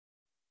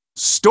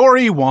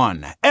Story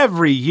 1.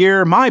 Every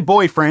year, my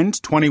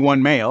boyfriend,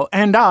 21 male,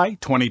 and I,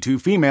 22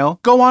 female,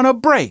 go on a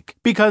break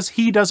because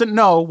he doesn't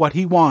know what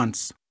he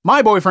wants.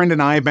 My boyfriend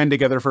and I have been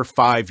together for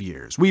 5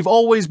 years. We've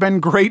always been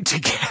great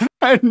together,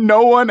 and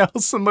no one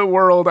else in the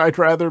world I'd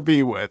rather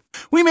be with.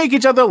 We make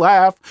each other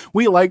laugh,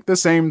 we like the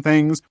same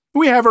things,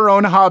 we have our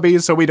own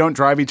hobbies so we don't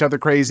drive each other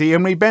crazy,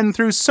 and we've been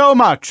through so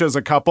much as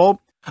a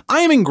couple.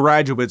 I am in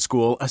graduate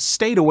school, a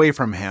state away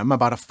from him,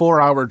 about a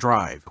 4-hour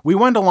drive. We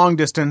went a long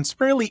distance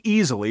fairly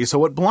easily,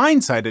 so it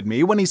blindsided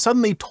me when he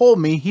suddenly told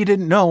me he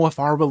didn't know if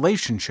our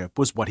relationship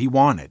was what he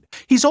wanted.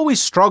 He's always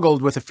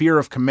struggled with a fear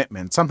of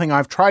commitment, something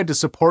I've tried to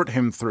support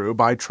him through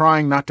by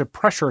trying not to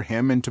pressure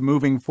him into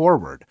moving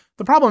forward.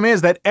 The problem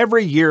is that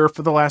every year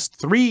for the last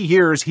 3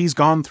 years he's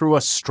gone through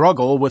a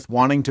struggle with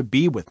wanting to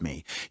be with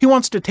me. He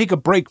wants to take a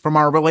break from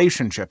our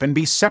relationship and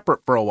be separate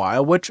for a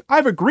while, which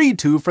I've agreed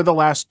to for the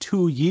last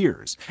 2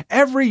 years.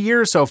 Every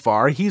year so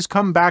far, he's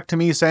come back to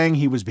me saying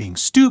he was being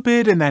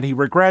stupid and that he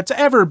regrets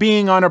ever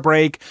being on a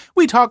break.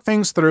 We talk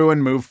things through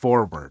and move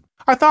forward.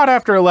 I thought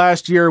after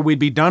last year we'd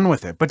be done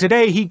with it, but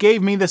today he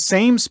gave me the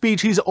same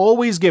speech he's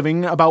always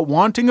giving about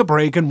wanting a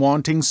break and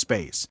wanting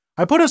space.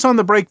 I put us on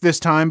the break this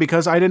time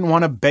because I didn't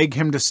want to beg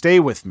him to stay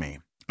with me.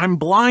 I'm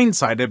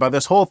blindsided by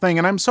this whole thing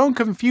and I'm so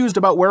confused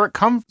about where it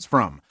comes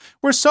from.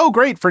 We're so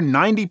great for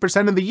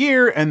 90% of the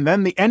year and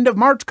then the end of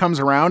March comes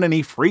around and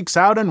he freaks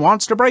out and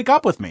wants to break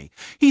up with me.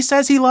 He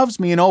says he loves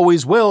me and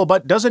always will,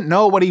 but doesn't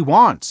know what he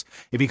wants.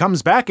 If he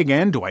comes back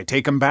again, do I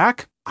take him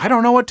back? I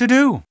don't know what to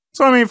do.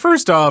 So I mean,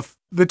 first off,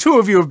 the two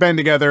of you have been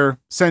together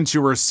since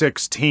you were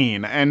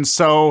 16, and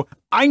so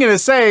I'm gonna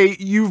say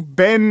you've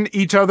been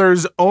each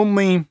other's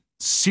only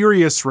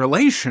serious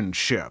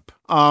relationship.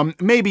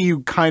 Maybe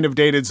you kind of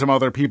dated some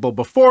other people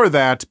before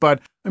that, but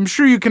I'm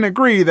sure you can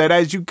agree that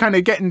as you kind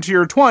of get into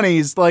your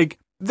 20s, like,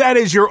 that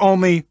is your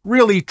only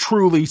really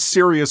truly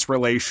serious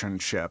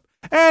relationship.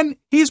 And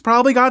he's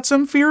probably got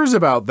some fears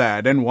about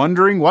that and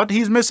wondering what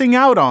he's missing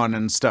out on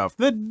and stuff.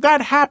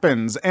 That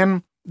happens,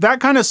 and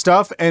that kind of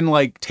stuff and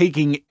like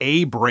taking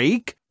a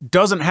break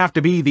doesn't have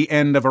to be the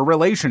end of a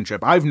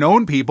relationship. I've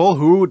known people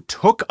who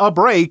took a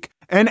break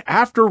and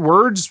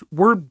afterwards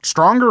were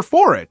stronger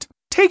for it.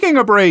 Taking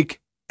a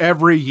break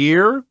every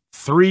year,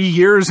 3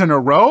 years in a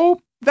row,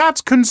 that's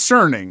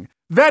concerning.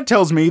 That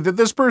tells me that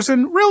this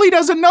person really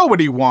doesn't know what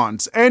he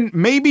wants and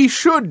maybe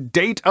should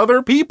date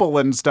other people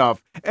and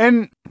stuff.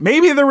 And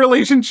maybe the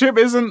relationship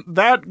isn't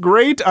that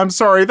great. I'm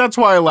sorry, that's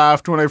why I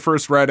laughed when I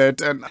first read it,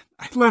 and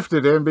I left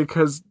it in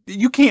because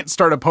you can't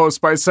start a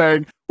post by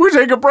saying, "We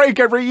take a break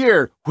every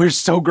year. We're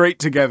so great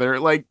together."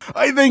 Like,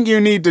 I think you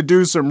need to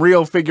do some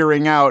real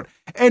figuring out.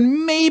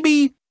 And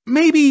maybe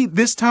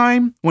this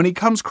time, when he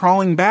comes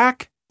crawling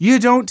back, you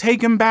don't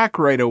take him back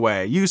right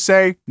away. You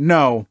say,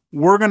 "No,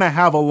 we're gonna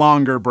have a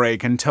longer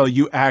break until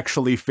you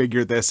actually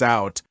figure this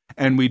out,"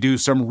 and we do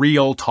some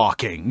real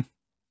talking.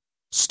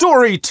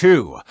 Story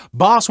 2.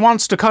 Boss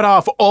wants to cut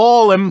off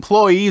all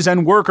employees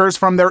and workers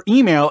from their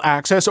email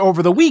access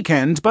over the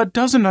weekend, but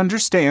doesn't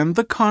understand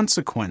the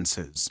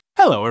consequences.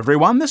 Hello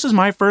everyone, this is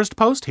my first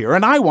post here,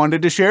 and I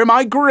wanted to share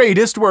my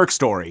greatest work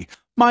story.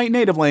 My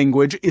native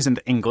language isn't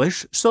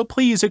English, so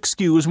please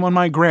excuse when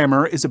my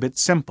grammar is a bit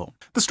simple.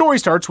 The story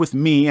starts with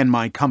me and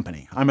my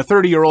company. I'm a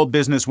 30-year-old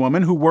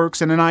businesswoman who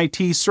works in an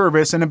IT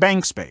service in a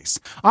bank space.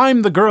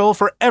 I'm the girl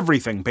for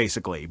everything,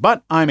 basically,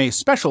 but I'm a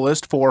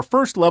specialist for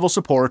first-level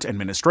support,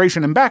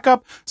 administration, and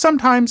backup,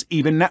 sometimes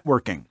even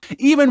networking.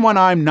 Even when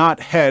I'm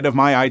not head of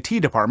my IT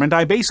department,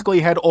 I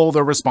basically had all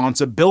the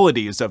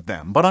responsibilities of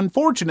them, but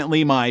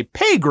unfortunately my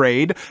pay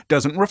grade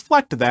doesn't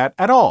reflect that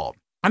at all.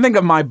 I think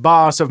of my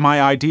boss of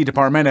my IT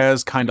department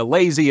as kinda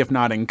lazy if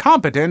not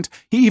incompetent.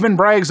 He even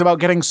brags about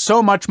getting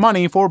so much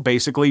money for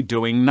basically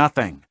doing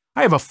nothing.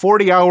 I have a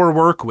 40-hour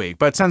work week,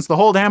 but since the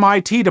whole damn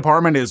IT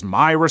department is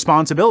my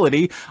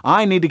responsibility,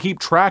 I need to keep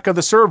track of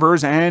the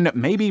servers and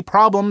maybe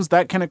problems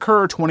that can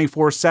occur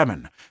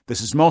 24/7.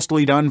 This is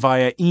mostly done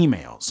via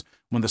emails.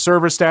 When the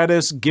server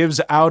status gives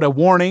out a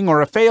warning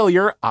or a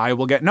failure, I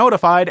will get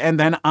notified, and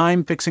then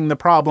I'm fixing the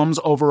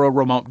problems over a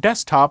remote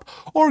desktop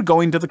or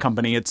going to the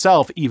company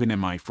itself, even in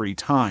my free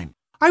time.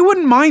 I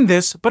wouldn't mind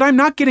this, but I'm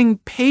not getting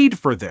paid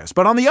for this.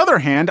 But on the other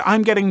hand,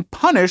 I'm getting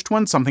punished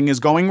when something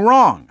is going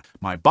wrong.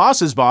 My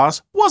boss's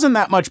boss wasn't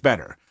that much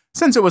better.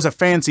 Since it was a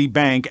fancy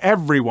bank,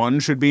 everyone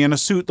should be in a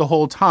suit the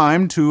whole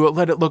time to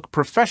let it look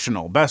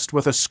professional, best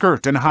with a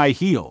skirt and high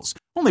heels.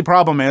 Only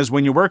problem is,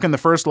 when you work in the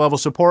first level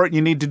support,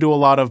 you need to do a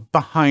lot of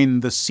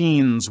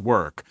behind-the-scenes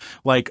work,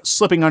 like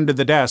slipping under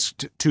the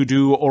desk to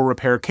do or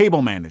repair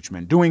cable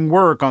management, doing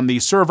work on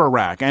the server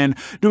rack, and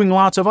doing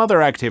lots of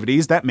other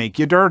activities that make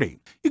you dirty.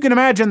 You can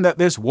imagine that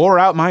this wore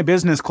out my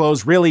business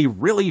clothes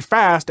really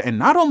fast, and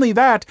not only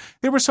that,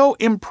 they were so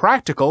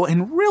impractical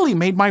and really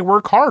made my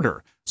work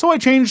harder. So I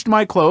changed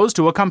my clothes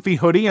to a comfy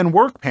hoodie and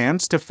work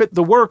pants to fit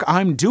the work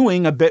I'm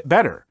doing a bit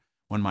better.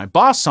 When my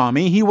boss saw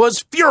me, he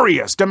was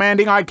furious,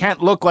 demanding I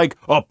can't look like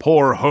a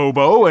poor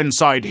hobo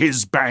inside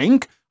his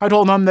bank. I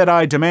told him that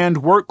I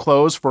demand work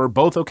clothes for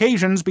both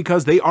occasions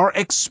because they are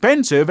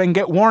expensive and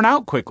get worn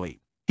out quickly.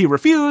 He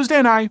refused,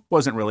 and I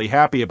wasn't really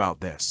happy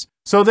about this.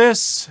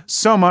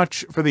 So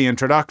much for the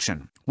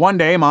introduction. One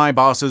day, my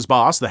boss's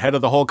boss, the head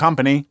of the whole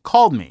company,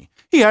 called me.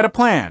 He had a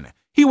plan.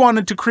 He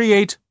wanted to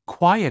create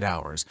quiet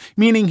hours,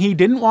 meaning he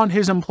didn't want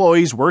his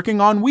employees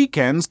working on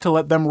weekends to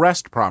let them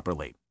rest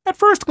properly. At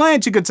first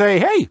glance, you could say,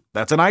 hey,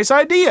 that's a nice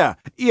idea.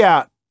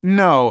 Yeah,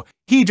 no,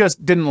 he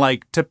just didn't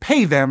like to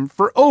pay them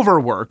for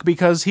overwork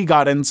because he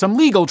got in some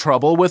legal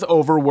trouble with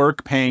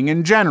overwork paying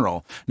in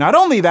general. Not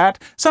only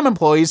that, some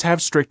employees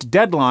have strict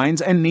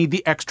deadlines and need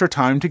the extra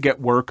time to get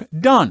work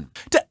done.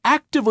 To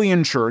actively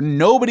ensure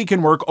nobody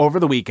can work over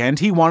the weekend,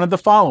 he wanted the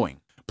following.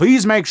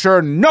 Please make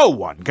sure no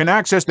one can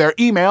access their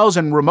emails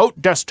and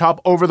remote desktop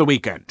over the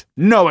weekend.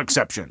 No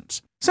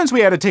exceptions. Since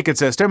we had a ticket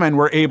system and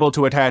were able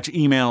to attach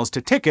emails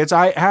to tickets,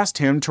 I asked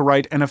him to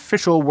write an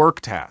official work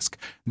task.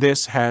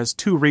 This has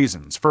two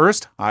reasons.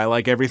 First, I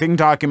like everything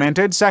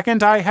documented.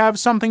 Second, I have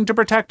something to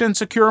protect and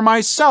secure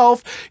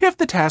myself if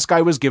the task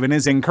I was given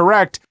is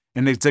incorrect.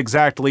 And it's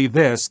exactly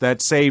this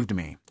that saved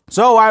me.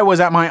 So I was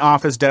at my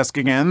office desk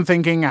again,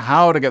 thinking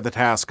how to get the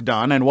task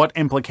done and what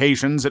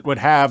implications it would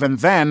have, and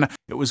then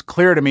it was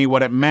clear to me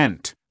what it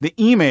meant. The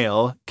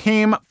email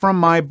came from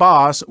my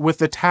boss with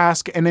the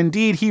task, and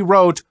indeed he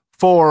wrote,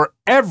 "For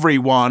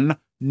everyone,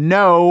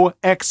 no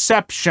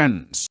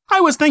exceptions."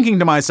 I was thinking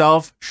to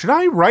myself, should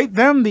I write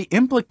them the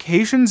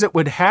implications it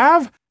would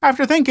have?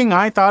 After thinking,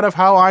 I thought of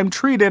how I'm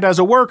treated as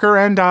a worker,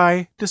 and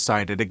I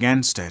decided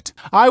against it.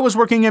 I was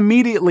working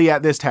immediately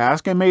at this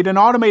task and made an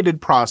automated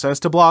process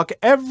to block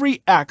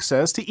every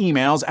access to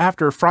emails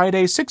after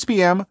Friday 6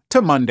 p.m. to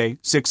Monday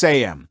 6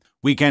 a.m.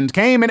 Weekend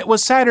came and it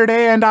was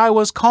Saturday, and I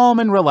was calm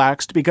and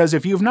relaxed because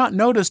if you've not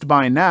noticed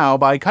by now,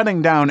 by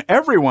cutting down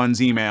everyone's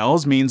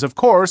emails means, of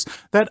course,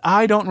 that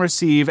I don't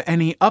receive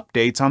any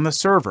updates on the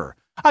server.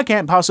 I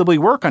can't possibly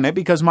work on it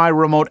because my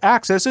remote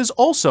access is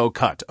also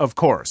cut, of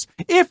course.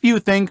 If you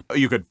think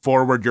you could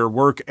forward your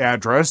work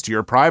address to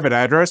your private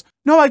address,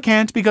 no, I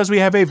can't because we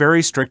have a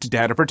very strict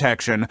data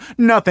protection.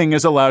 Nothing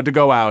is allowed to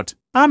go out.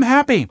 I'm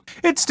happy.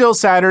 It's still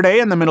Saturday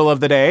in the middle of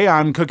the day.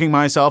 I'm cooking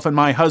myself and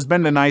my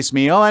husband a nice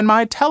meal, and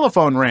my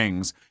telephone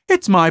rings.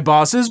 It's my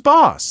boss's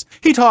boss.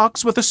 He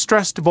talks with a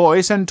stressed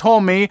voice and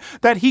told me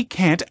that he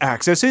can't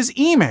access his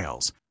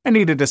emails. I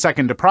needed a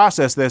second to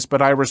process this,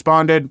 but I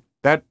responded,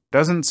 "That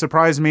doesn't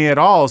surprise me at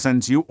all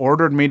since you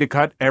ordered me to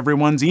cut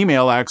everyone's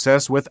email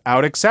access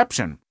without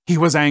exception." He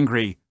was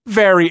angry,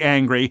 very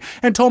angry,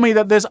 and told me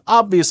that this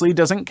obviously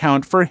doesn't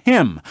count for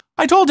him.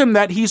 I told him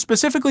that he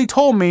specifically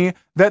told me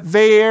that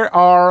there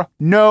are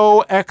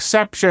no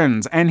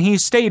exceptions, and he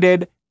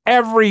stated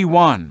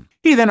everyone.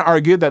 He then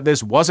argued that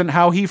this wasn't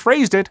how he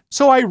phrased it,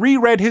 so I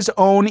reread his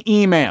own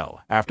email.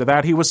 After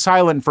that, he was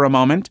silent for a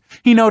moment.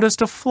 He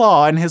noticed a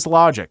flaw in his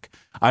logic.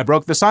 I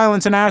broke the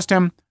silence and asked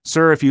him,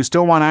 "Sir, if you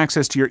still want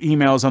access to your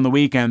emails on the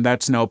weekend,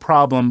 that's no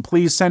problem.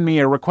 Please send me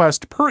a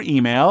request per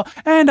email,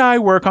 and I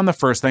work on the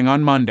first thing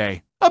on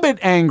Monday." A bit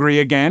angry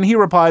again, he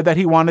replied that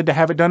he wanted to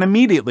have it done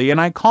immediately, and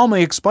I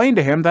calmly explained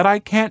to him that I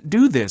can't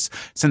do this,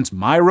 since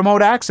my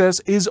remote access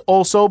is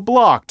also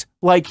blocked,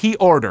 like he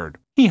ordered.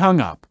 He hung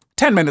up.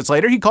 10 minutes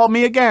later, he called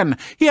me again.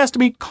 He asked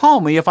me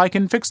calmly if I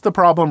can fix the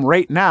problem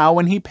right now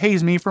when he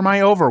pays me for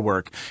my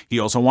overwork. He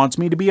also wants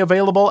me to be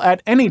available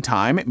at any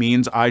time. It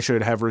means I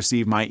should have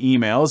received my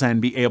emails and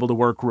be able to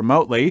work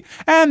remotely,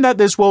 and that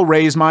this will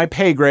raise my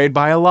pay grade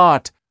by a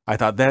lot. I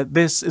thought that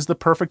this is the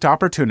perfect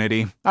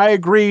opportunity. I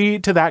agree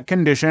to that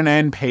condition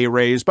and pay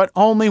raise, but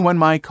only when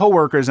my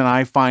coworkers and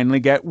I finally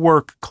get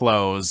work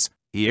clothes.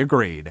 He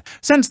agreed.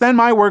 Since then,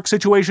 my work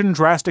situation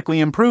drastically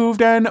improved,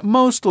 and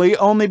mostly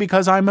only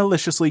because I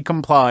maliciously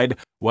complied,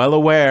 well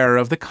aware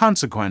of the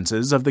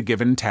consequences of the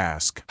given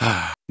task.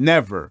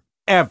 Never,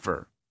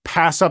 ever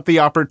pass up the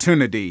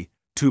opportunity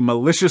to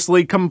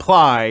maliciously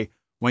comply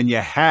when you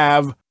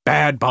have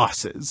bad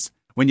bosses.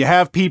 When you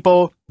have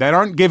people that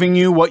aren't giving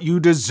you what you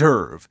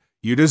deserve.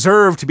 You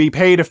deserve to be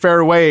paid a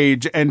fair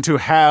wage and to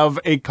have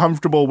a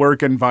comfortable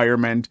work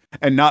environment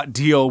and not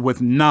deal with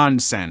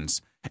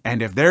nonsense.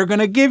 And if they're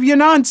gonna give you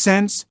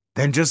nonsense,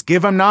 then just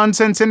give them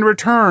nonsense in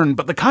return,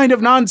 but the kind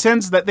of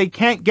nonsense that they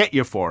can't get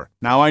you for.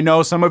 Now, I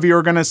know some of you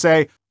are gonna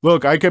say,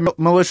 look, I could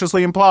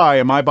maliciously imply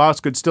and my boss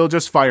could still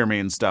just fire me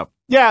and stuff.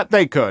 Yeah,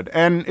 they could.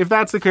 And if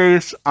that's the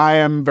case, I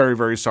am very,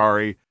 very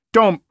sorry.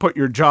 Don't put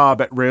your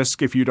job at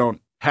risk if you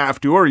don't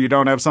have to or you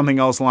don't have something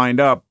else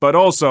lined up. But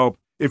also,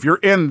 if you're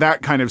in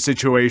that kind of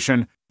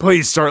situation,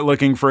 please start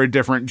looking for a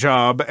different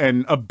job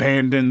and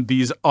abandon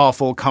these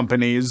awful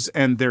companies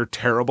and their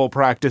terrible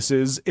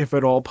practices, if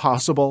at all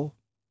possible.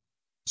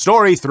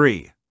 Story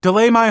 3.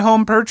 Delay my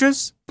home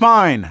purchase?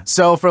 Fine.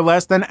 Sell for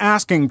less than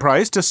asking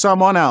price to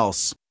someone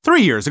else.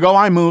 3 years ago,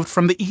 I moved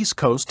from the East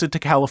Coast to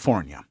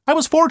California. I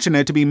was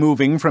fortunate to be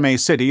moving from a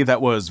city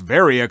that was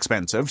very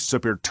expensive,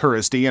 super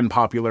touristy, and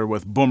popular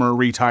with boomer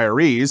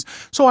retirees,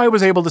 so I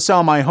was able to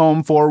sell my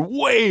home for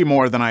way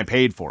more than I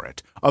paid for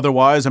it.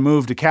 Otherwise, a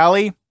move to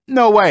Cali?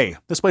 No way.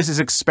 This place is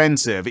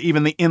expensive,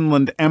 even the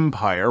Inland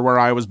Empire where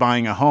I was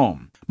buying a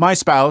home. My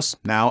spouse,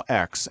 now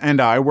ex, and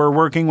I were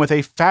working with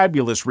a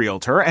fabulous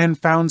realtor and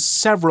found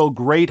several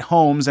great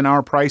homes in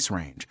our price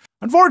range.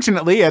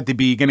 Unfortunately, at the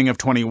beginning of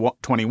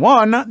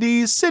 2021,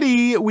 the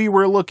city we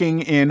were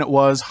looking in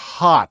was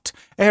hot.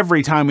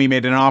 Every time we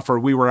made an offer,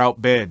 we were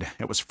outbid.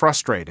 It was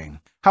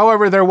frustrating.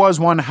 However, there was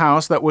one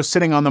house that was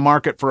sitting on the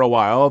market for a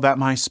while that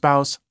my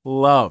spouse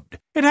loved.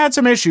 It had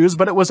some issues,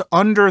 but it was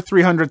under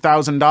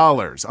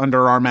 $300,000,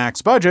 under our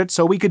max budget,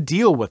 so we could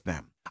deal with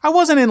them. I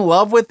wasn't in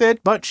love with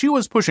it, but she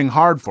was pushing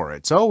hard for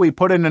it, so we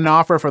put in an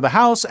offer for the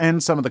house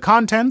and some of the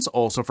contents,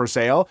 also for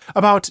sale,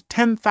 about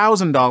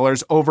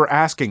 $10,000 over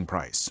asking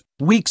price.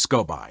 Weeks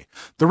go by.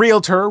 The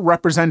realtor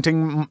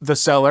representing the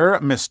seller,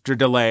 Mr.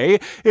 DeLay,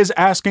 is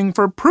asking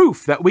for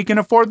proof that we can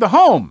afford the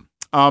home.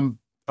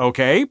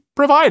 Okay,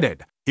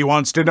 provided. He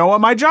wants to know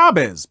what my job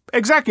is.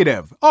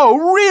 Executive. Oh,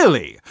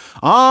 really?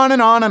 On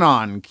and on and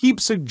on.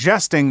 Keeps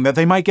suggesting that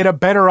they might get a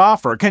better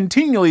offer.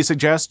 Continually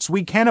suggests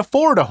we can't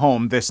afford a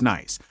home this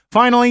nice.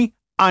 Finally,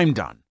 I'm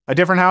done. A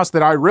different house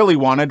that I really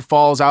wanted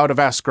falls out of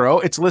escrow.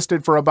 It's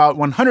listed for about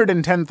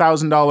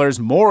 $110,000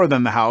 more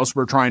than the house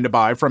we're trying to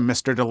buy from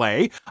Mr.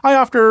 DeLay. I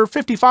offer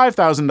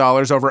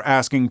 $55,000 over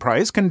asking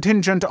price,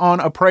 contingent on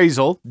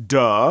appraisal.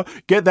 Duh.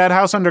 Get that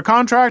house under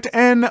contract,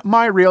 and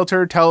my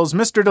realtor tells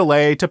Mr.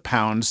 DeLay to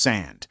pound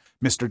sand.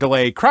 Mr.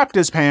 DeLay crapped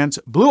his pants,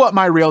 blew up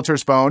my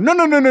realtor's phone. No.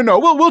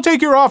 We'll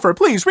take your offer.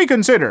 Please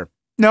reconsider.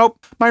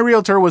 Nope, my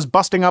realtor was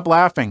busting up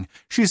laughing.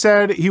 She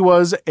said he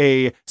was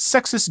a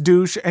sexist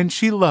douche and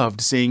she loved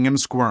seeing him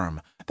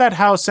squirm. That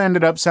house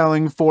ended up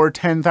selling for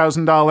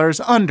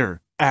 $10,000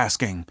 under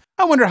asking.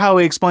 I wonder how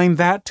he explained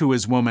that to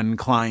his woman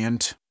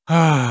client.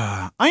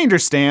 I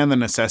understand the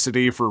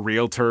necessity for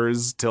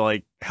realtors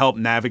to help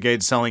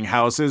navigate selling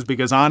houses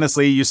because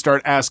honestly, you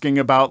start asking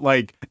about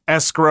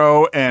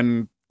escrow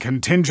and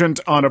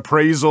contingent on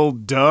appraisal,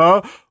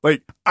 duh.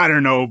 I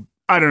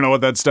don't know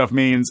what that stuff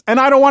means, and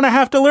I don't want to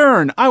have to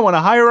learn. I want to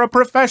hire a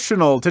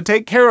professional to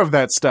take care of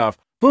that stuff.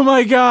 But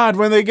my God,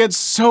 when they get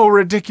so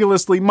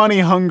ridiculously money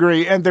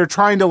hungry and they're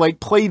trying to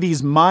like play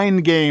these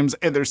mind games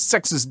and they're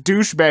sexist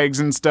douchebags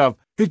and stuff,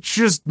 it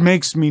just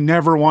makes me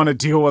never want to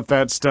deal with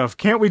that stuff.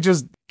 Can't we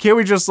just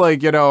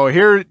like, you know,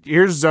 here's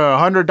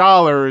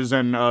 $100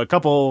 and a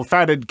couple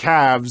fatted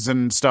calves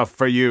and stuff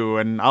for you,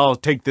 and I'll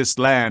take this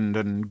land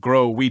and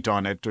grow wheat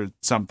on it or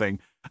something.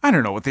 I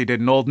don't know what they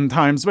did in olden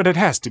times, but it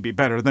has to be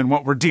better than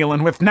what we're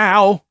dealing with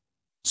now.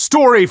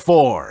 Story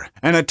 4.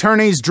 An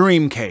attorney's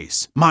dream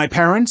case. My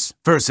parents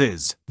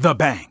versus the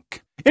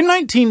bank. In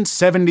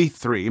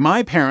 1973,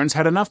 my parents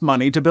had enough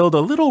money to build a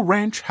little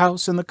ranch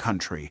house in the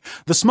country.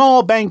 The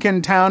small bank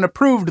in town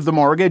approved the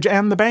mortgage,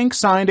 and the bank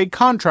signed a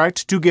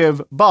contract to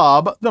give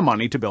Bob the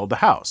money to build the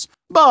house.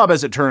 Bob,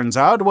 as it turns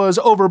out, was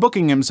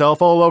overbooking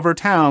himself all over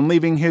town,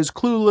 leaving his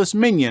clueless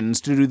minions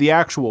to do the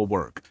actual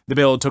work. The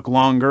build took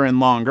longer and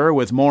longer,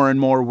 with more and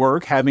more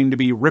work having to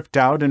be ripped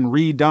out and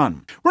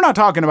redone. We're not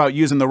talking about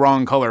using the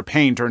wrong color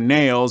paint or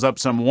nails up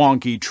some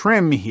wonky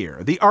trim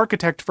here. The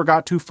architect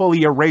forgot to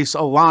fully erase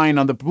a line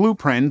on the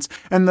blueprints,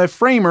 and the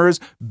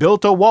framers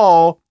built a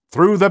wall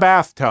through the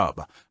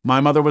bathtub. My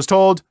mother was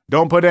told,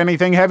 don't put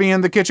anything heavy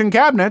in the kitchen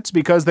cabinets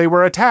because they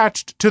were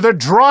attached to the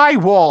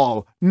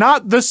drywall,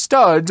 not the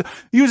studs,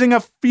 using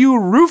a few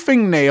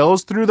roofing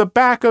nails through the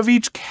back of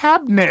each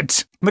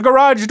cabinet. The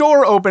garage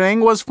door opening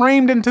was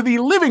framed into the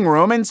living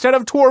room instead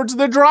of towards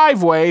the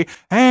driveway,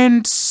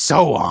 and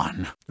so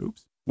on.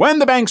 Oops. When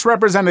the bank's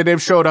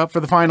representative showed up for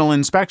the final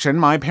inspection,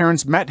 my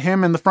parents met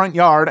him in the front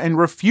yard and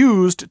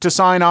refused to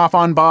sign off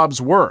on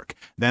Bob's work.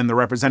 Then the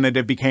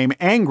representative became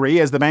angry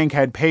as the bank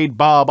had paid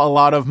Bob a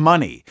lot of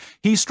money.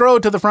 He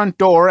strode to the front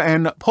door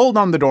and pulled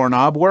on the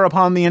doorknob,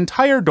 whereupon the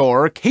entire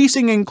door,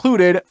 casing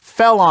included,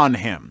 fell on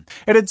him.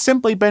 It had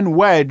simply been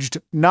wedged,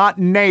 not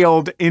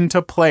nailed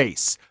into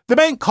place. The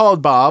bank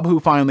called Bob,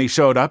 who finally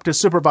showed up to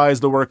supervise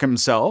the work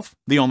himself.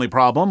 The only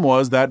problem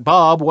was that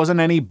Bob wasn't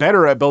any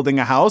better at building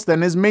a house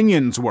than his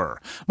minions were.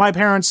 My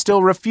parents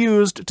still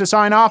refused to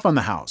sign off on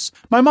the house.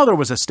 My mother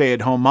was a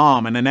stay-at-home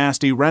mom in a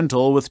nasty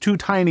rental with 2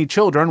 tiny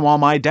children, while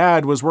my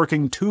dad was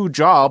working 2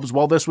 jobs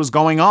while this was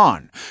going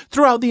on.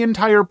 Throughout the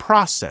entire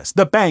process,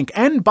 the bank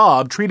and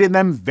Bob treated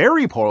them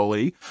very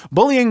poorly,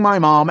 bullying my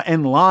mom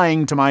and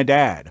lying to my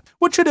dad.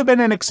 What should have been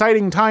an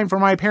exciting time for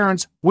my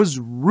parents was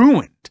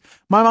ruined.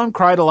 My mom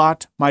cried a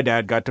lot, my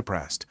dad got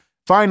depressed.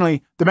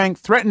 Finally, the bank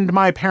threatened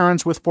my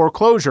parents with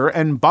foreclosure,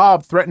 and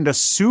Bob threatened to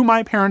sue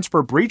my parents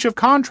for breach of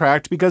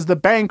contract because the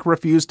bank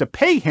refused to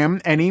pay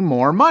him any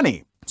more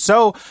money.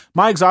 So,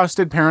 my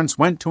exhausted parents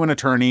went to an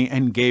attorney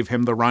and gave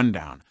him the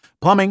rundown.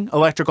 Plumbing,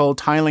 electrical,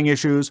 tiling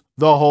issues,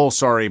 the whole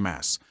sorry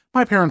mess.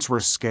 My parents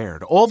were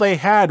scared. All they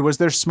had was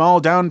their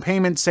small down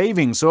payment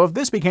savings, so if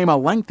this became a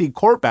lengthy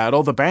court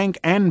battle, the bank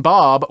and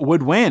Bob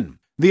would win.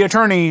 The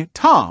attorney,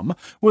 Tom,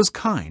 was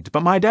kind,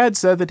 but my dad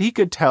said that he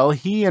could tell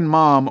he and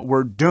Mom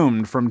were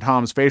doomed from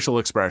Tom's facial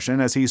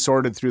expression as he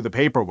sorted through the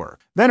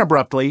paperwork. Then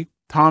abruptly,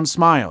 Tom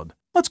smiled.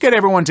 Let's get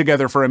everyone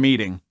together for a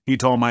meeting, he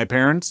told my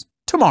parents,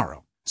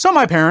 tomorrow. So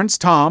my parents,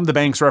 Tom, the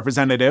bank's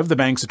representative, the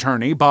bank's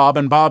attorney, Bob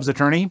and Bob's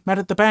attorney, met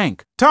at the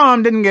bank.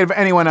 Tom didn't give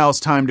anyone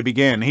else time to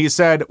begin. He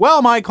said,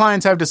 "Well, my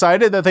clients have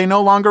decided that they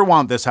no longer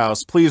want this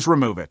house. Please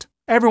remove it."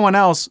 Everyone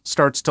else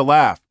starts to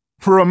laugh.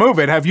 "Remove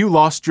it? Have you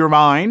lost your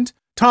mind?"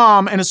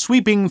 Tom, in a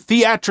sweeping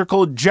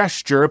theatrical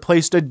gesture,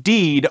 placed a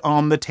deed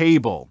on the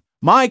table.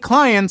 My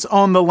clients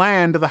own the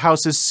land the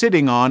house is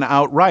sitting on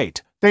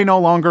outright. They no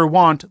longer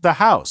want the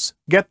house.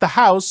 Get the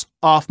house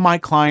off my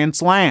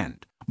client's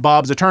land.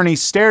 Bob's attorney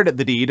stared at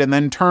the deed and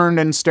then turned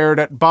and stared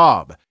at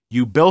Bob.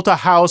 "You built a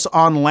house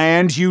on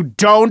land you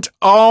don't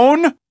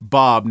own?"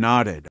 Bob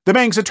nodded. The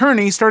bank's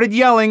attorney started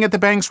yelling at the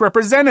bank's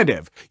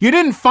representative. "You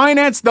didn't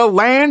finance the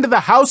land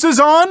the house is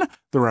on?"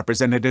 The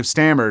representative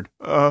stammered.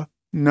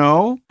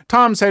 No."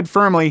 Tom said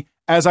firmly,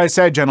 "As I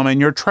said,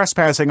 gentlemen, you're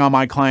trespassing on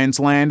my client's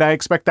land. I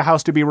expect the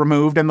house to be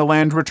removed and the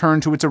land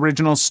returned to its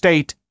original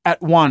state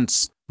at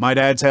once." My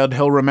dad said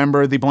he'll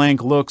remember the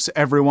blank looks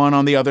everyone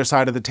on the other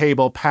side of the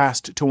table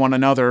passed to one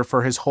another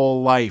for his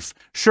whole life.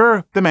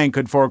 Sure, the bank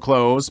could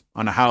foreclose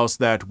on a house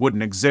that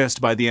wouldn't exist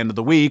by the end of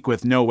the week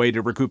with no way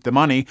to recoup the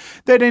money.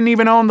 They didn't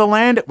even own the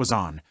land it was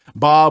on.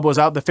 Bob was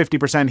out the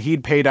 50%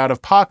 he'd paid out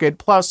of pocket,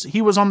 plus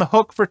he was on the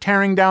hook for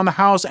tearing down the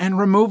house and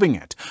removing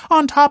it.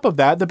 On top of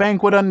that, the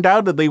bank would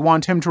undoubtedly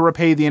want him to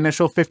repay the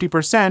initial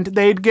 50%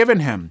 they'd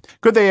given him.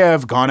 Could they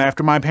have gone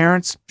after my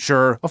parents?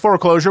 Sure, a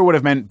foreclosure would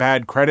have meant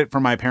bad credit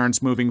for my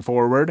parents moving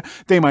forward.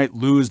 They might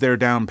lose their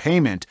down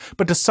payment,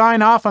 but to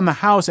sign off on the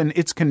house and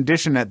its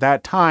condition at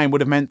that time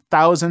would have meant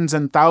thousands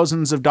and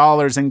thousands of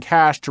dollars in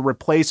cash to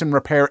replace and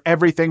repair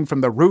everything from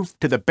the roof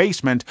to the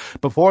basement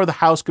before the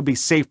house could be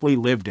safely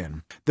lived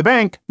in. The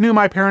bank knew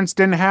my parents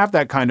didn't have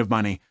that kind of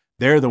money.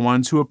 They're the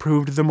ones who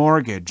approved the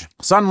mortgage.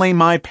 Suddenly,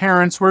 my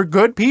parents were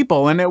good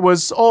people, and it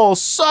was all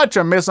such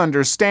a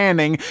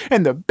misunderstanding,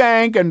 and the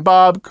bank and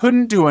Bob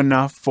couldn't do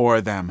enough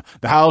for them.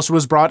 The house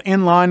was brought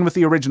in line with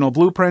the original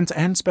blueprints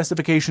and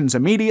specifications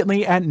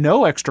immediately at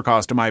no extra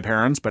cost to my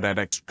parents, but at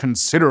a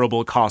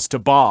considerable cost to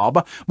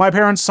Bob. My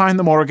parents signed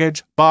the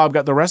mortgage, Bob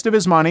got the rest of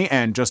his money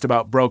and just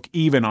about broke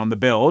even on the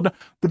build.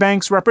 The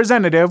bank's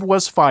representative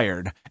was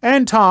fired,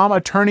 and Tom,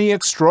 attorney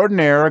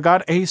extraordinaire,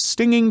 got a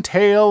stinging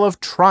tale of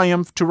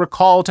triumph to recall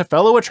to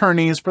fellow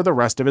attorneys for the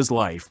rest of his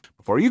life.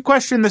 Before you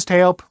question this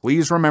tale,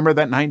 please remember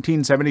that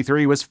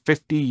 1973 was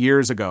 50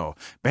 years ago.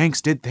 Banks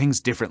did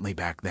things differently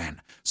back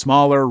then.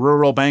 Smaller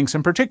rural banks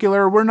in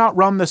particular were not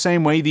run the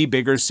same way the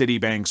bigger city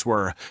banks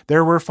were.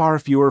 There were far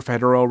fewer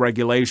federal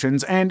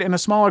regulations, and in a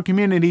smaller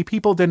community,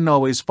 people didn't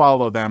always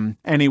follow them.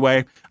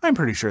 Anyway, I'm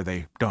pretty sure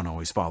they don't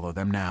always follow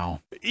them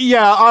now.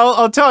 Yeah,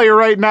 I'll tell you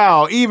right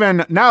now,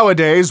 even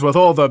nowadays with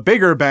all the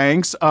bigger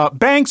banks,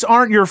 banks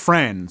aren't your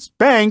friends.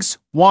 Banks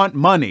want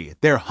money.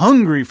 They're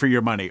hungry for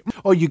your money.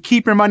 Oh, you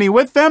keep your money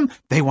with them?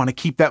 They want to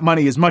keep that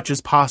money as much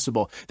as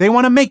possible. They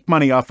want to make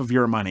money off of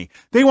your money.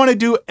 They want to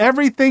do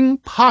everything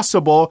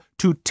possible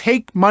to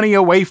take money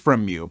away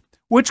from you,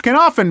 which can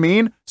often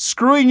mean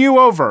screwing you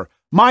over.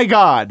 My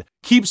God,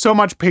 keep so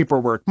much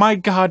paperwork. My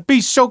God, be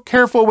so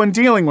careful when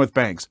dealing with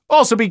banks.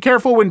 Also be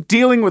careful when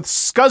dealing with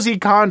scuzzy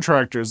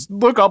contractors.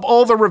 Look up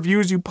all the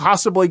reviews you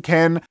possibly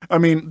can. I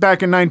mean,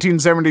 back in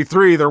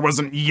 1973, there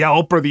wasn't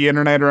Yelp or the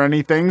internet or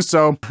anything,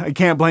 so I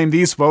can't blame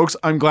these folks.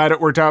 I'm glad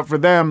it worked out for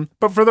them.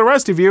 But for the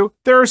rest of you,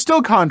 there are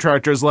still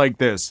contractors like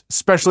this,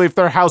 especially if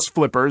they're house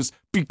flippers.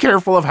 Be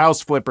careful of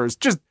house flippers.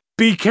 Just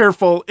be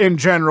careful in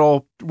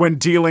general when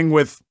dealing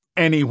with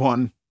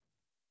anyone.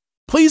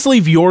 Please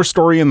leave your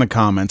story in the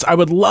comments. I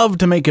would love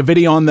to make a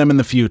video on them in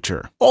the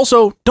future.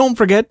 Also, don't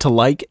forget to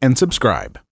like and subscribe.